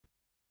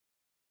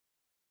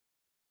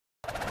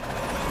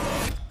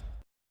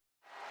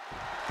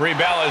Brie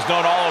Bella is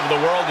known all over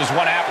the world as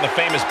one half of the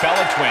famous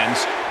Bella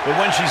twins, but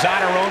when she's on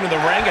her own in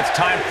the ring, it's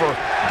time for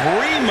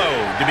Brie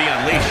mode to be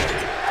unleashed.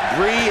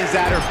 Brie is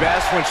at her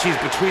best when she's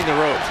between the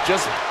ropes,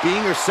 just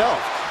being herself.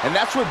 And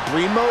that's what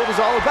Brie mode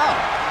is all about.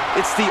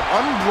 It's the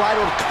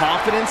unbridled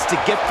confidence to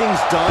get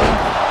things done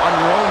on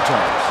your own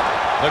terms.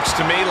 Looks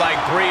to me like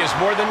Brie is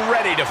more than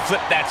ready to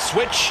flip that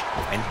switch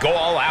and go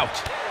all out.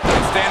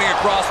 And standing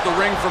across the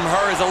ring from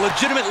her is a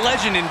legitimate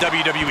legend in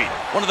WWE.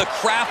 One of the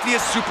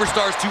craftiest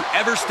superstars to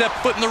ever step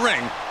foot in the ring,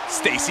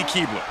 Stacy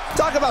Keibler.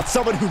 Talk about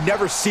someone who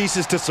never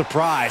ceases to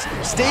surprise.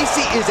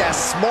 Stacy is as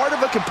smart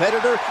of a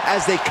competitor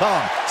as they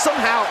come,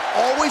 somehow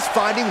always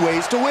finding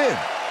ways to win.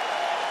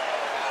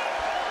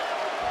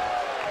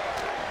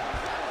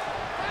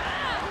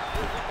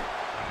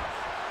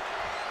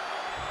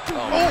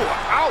 Oh,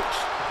 ouch!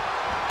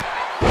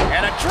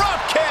 And a drop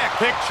kick!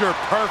 Picture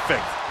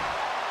perfect.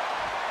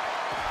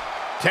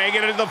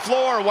 Taking it to the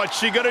floor, what's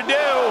she gonna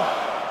do?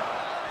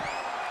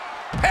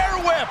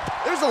 Hair whip!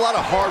 There's a lot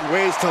of hard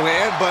ways to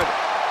land, but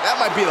that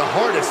might be the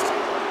hardest.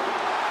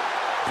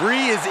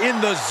 Brie is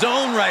in the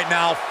zone right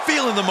now,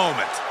 feeling the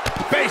moment.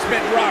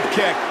 Basement drop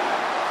kick.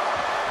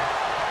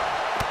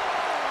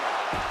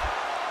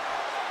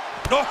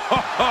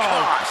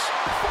 Gosh!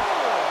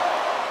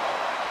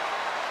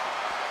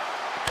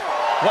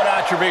 What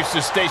attributes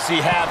does Stacy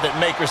have that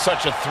make her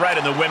such a threat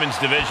in the women's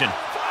division?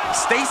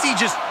 Stacy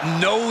just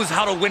knows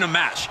how to win a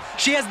match.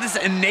 She has this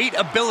innate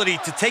ability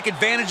to take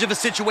advantage of a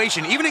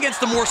situation, even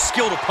against a more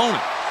skilled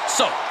opponent.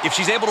 So, if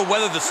she's able to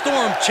weather the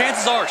storm,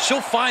 chances are she'll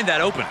find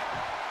that opening.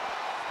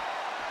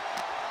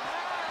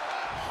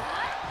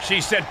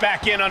 She's sent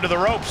back in under the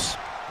ropes.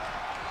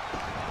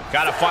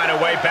 Gotta find a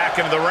way back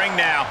into the ring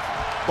now.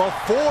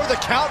 Before the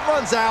count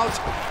runs out.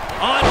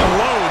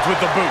 Unloads with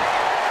the boot.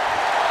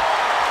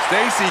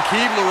 Stacy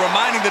Keibler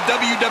reminding the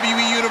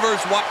WWE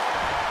Universe what...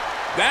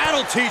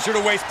 That'll teach her to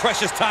waste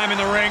precious time in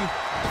the ring.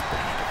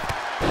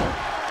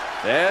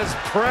 There's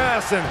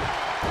press and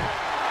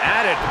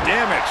added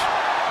damage.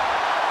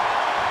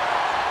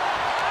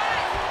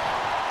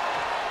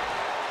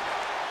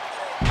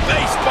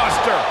 Face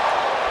buster.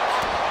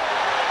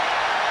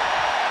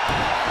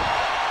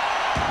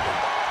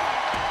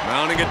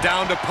 Mounting a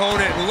downed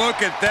opponent, and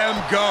look at them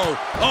go.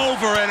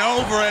 Over and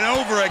over and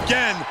over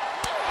again.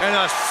 And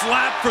a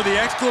slap for the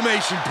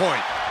exclamation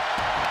point.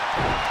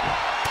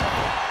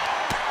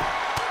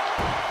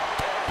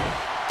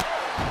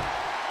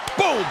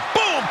 Boom,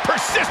 boom,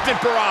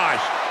 persistent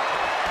barrage.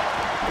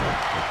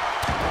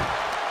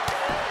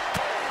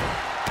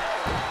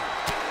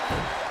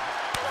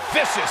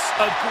 Vicious,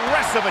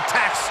 aggressive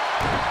attacks.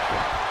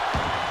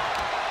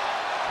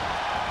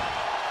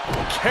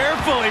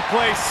 Carefully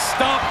placed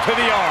stomp to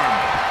the arm.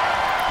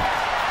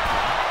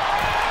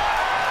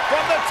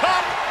 From the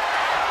top,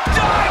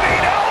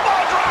 diving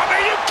elbow drop.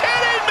 Are you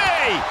kidding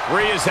me?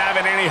 Brie is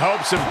having any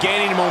hopes of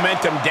gaining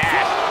momentum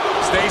dash.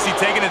 Stacy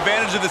taking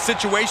advantage of the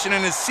situation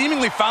and has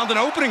seemingly found an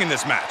opening in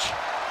this match.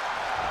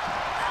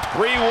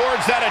 Brie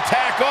wards that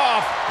attack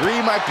off. Brie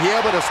might be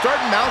able to start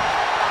and mount.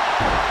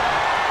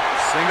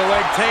 Single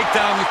leg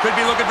takedown. You could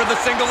be looking for the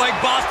single leg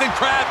Boston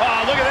Crab.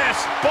 Oh, look at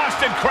this.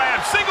 Boston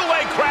Crab. Single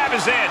leg crab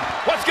is in.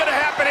 What's going to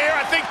happen here?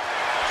 I think...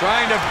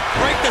 Trying to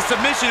break the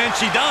submission, and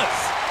she does.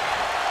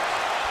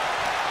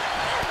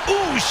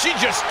 Ooh, she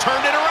just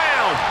turned it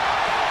around.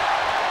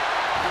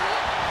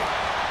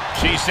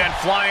 She's sent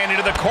flying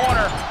into the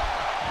corner.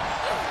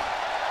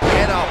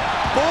 And a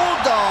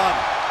bulldog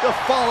to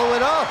follow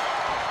it up.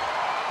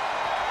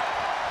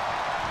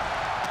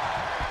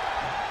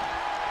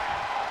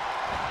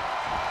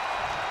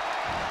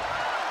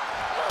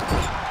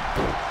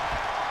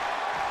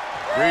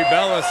 Brie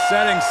Bella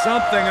setting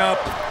something up.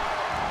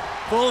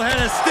 Full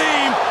head of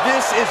steam.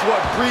 This is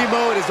what Brie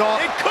mode is all.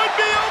 It could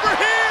be over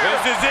here.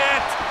 This is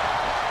it.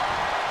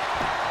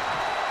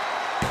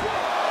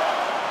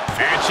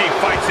 And she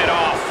fights it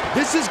off.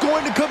 This is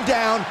going to come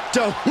down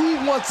to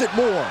who wants it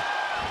more.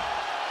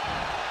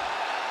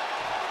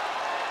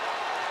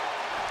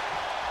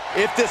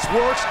 If this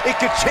works, it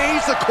could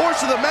change the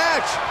course of the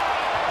match.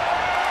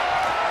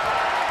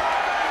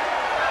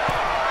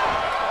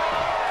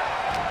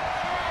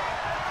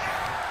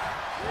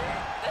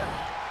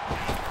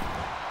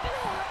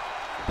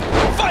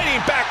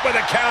 Fighting back with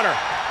a counter.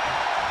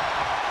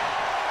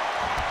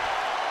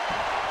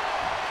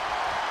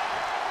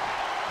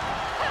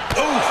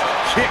 Oof,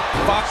 kick.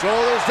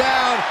 Shoulders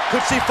down.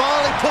 Could she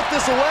finally put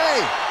this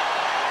away?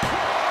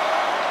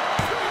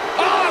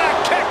 Oh, and a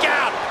kick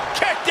out.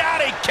 Kicked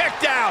out, he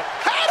kicked out.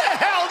 How the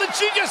hell did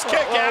she just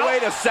kick out?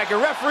 Wait a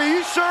second,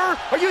 referee, you sure?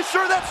 Are you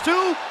sure that's two?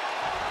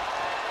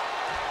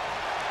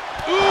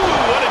 Ooh,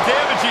 what a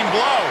damaging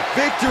blow.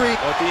 Victory,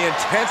 but the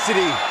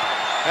intensity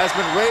has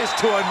been raised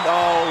to a...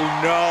 Oh,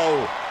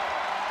 no.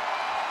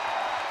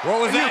 What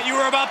was that you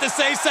were about to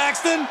say,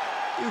 Saxton?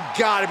 You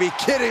gotta be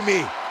kidding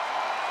me.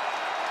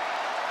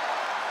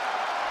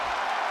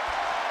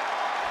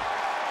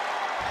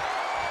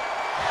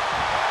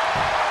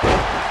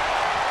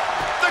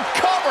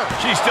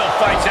 She still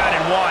fights out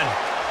in one.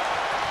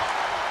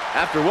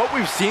 After what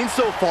we've seen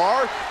so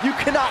far, you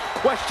cannot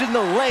question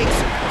the lengths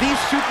these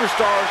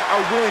superstars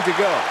are willing to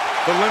go.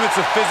 The limits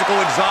of physical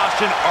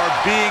exhaustion are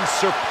being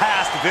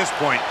surpassed at this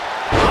point.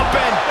 Up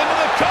and into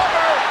the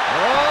cover.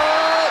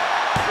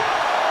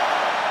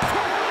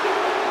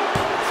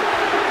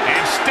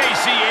 And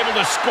Stacy able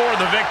to score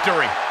the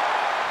victory.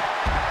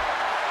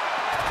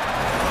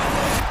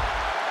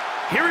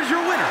 Here is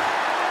your winner,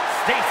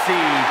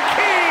 Stacy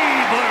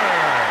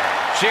Keibler.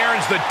 She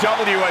earns the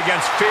W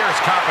against fierce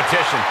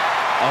competition.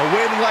 A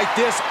win like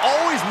this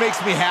always makes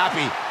me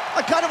happy.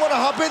 I kind of want to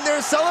hop in there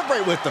and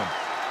celebrate with them.